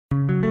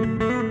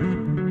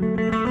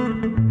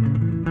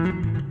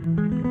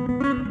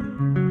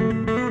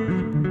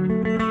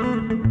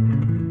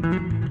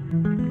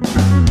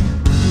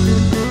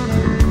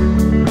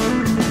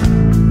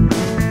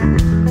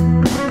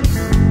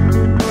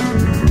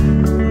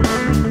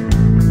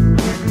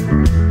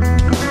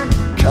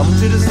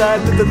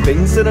decide that the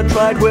things that I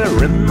tried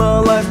were in my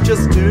life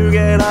just to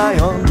get high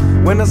on.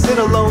 When I sit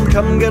alone,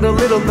 come get a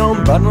little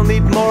known, but I don't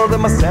need more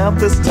than myself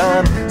this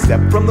time.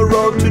 Step from the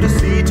road to the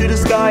sea to the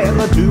sky,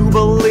 and I do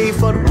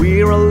believe what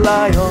we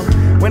rely on.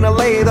 When I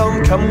lay it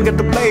on, come get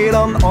the play it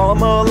on, all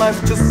my life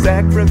just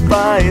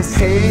sacrifice.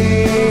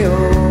 Hey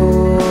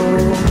oh,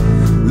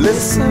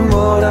 listen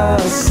what I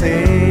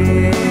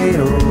say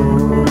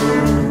oh,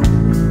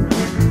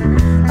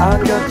 I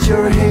got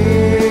your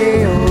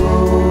hey oh,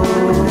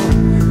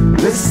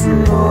 listen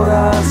what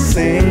I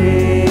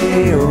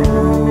say oh.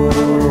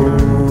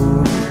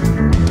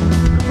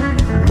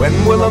 When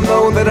will I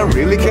know that I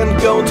really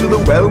can't go to the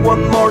well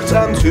one more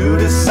time to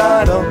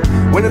decide on?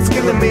 When it's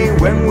killing me,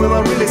 when will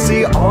I really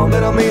see all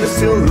that I need to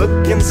still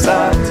look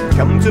inside?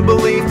 Come to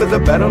believe that I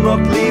better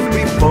not leave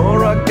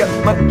before I get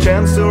my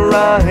chance to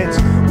rise.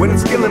 When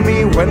it's killing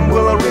me, when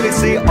will I really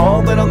see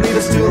all that I need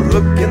to still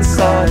look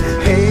inside?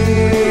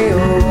 Hey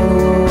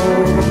oh,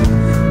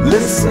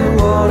 listen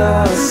what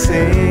I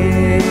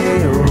say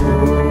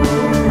oh,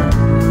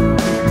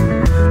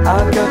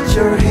 I got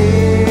your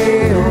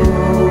hey oh,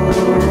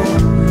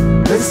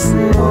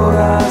 listen what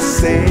I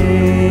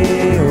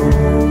say oh.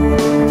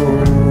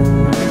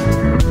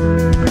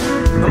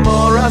 The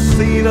more I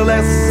see, the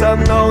less I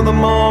know, the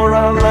more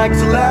I like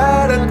to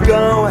let it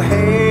go.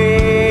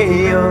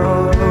 Hey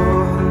oh,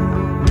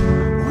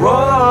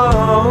 whoa.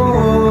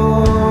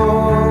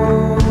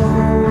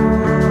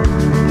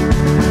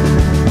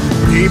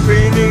 Deep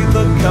beneath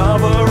the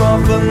cover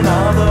of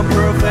another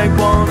perfect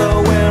wonder,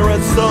 where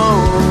it's so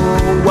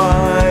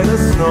white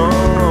as snow,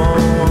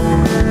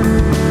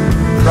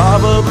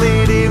 probably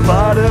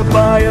divided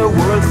by a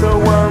world so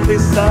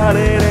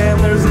undecided, and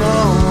there's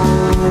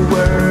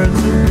nowhere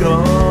to go.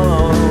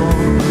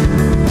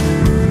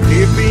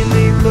 Deep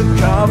beneath the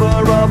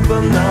cover of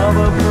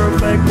another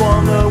perfect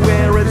wonder,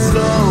 where it's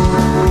so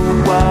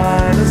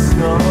white as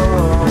snow,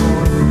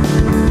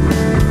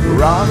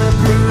 running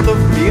through the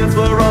fields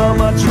where all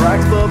my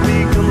tracks will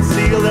be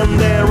concealed, and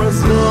there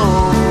is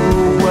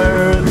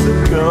nowhere to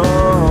go.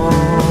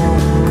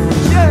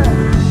 Yeah!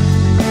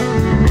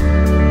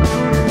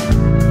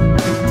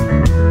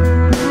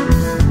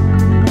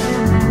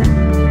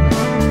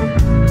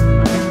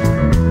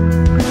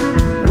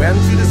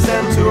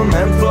 To a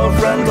mental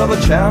friend of a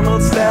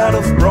channels that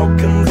have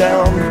broken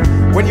down.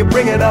 When you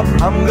bring it up,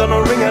 I'm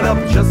gonna ring it up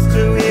just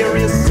to hear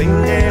you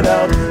sing it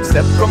out.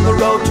 Step from the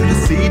road to the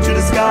sea to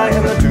the sky,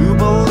 and I do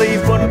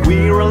believe what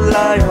we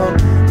rely on.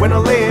 When I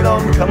lay it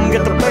on, come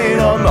get the play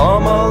on, all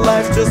my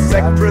life just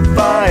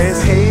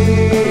sacrifice.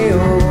 Hey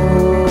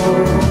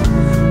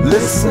oh,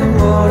 listen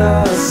what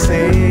I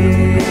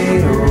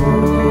say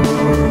oh,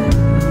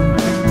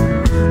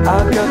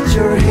 I got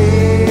your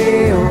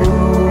hey oh,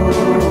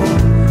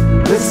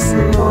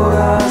 listen what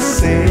I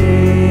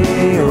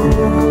say oh.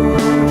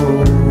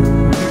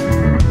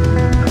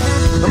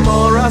 The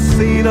more I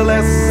see, the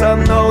less I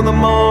know, the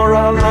more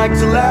I like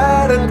to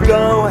let it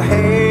go.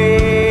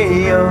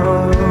 Hey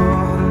oh,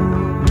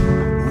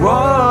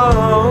 whoa.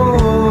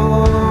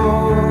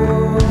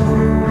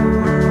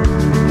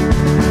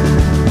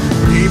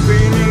 Deep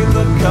beneath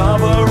the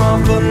cover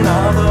of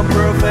another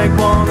perfect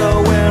wonder,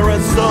 where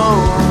it's so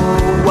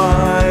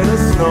white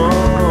as snow,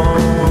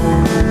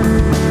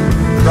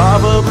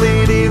 probably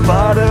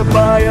divided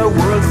by a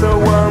world so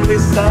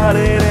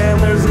undecided, and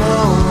there's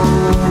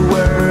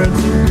nowhere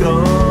to go.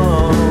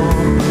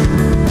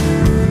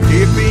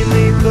 Deep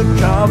beneath the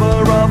cover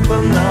of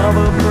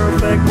another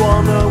perfect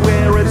wonder,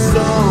 where it's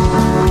so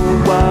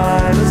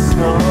white as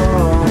snow,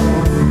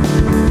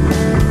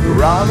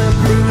 running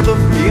through the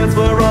fields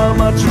where all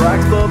my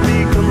tracks will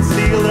be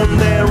concealed, and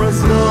there is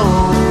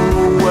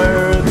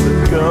nowhere to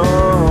go.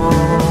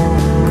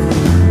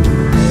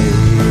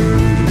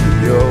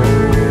 Hey, yo.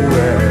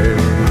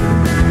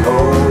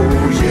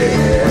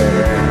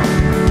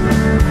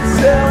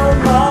 Tell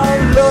my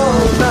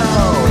love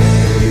now,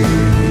 hey,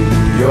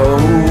 your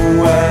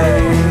way,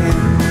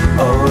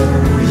 oh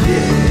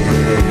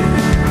yeah.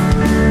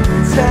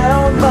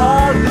 Tell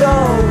my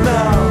love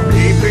now,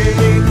 deep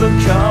beneath the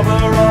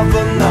cover of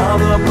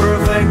another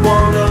perfect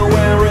wonder,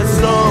 where it's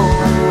so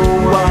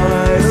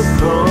white as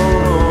snow,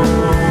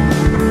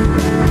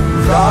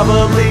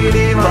 probably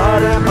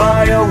divided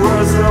by a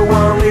world so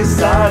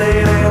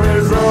undecided, and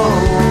there's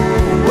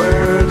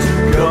nowhere to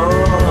go.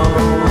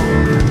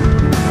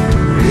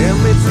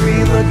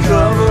 Between the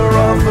cover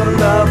of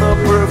another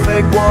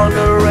perfect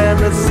wonder, and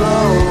it's so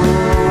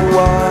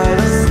white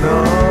as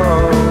snow,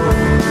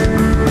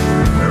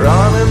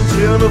 running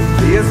to the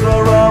fields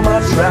where all my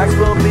tracks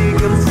will be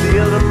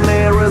concealed, and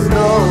there is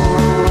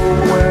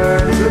nowhere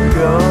to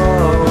go.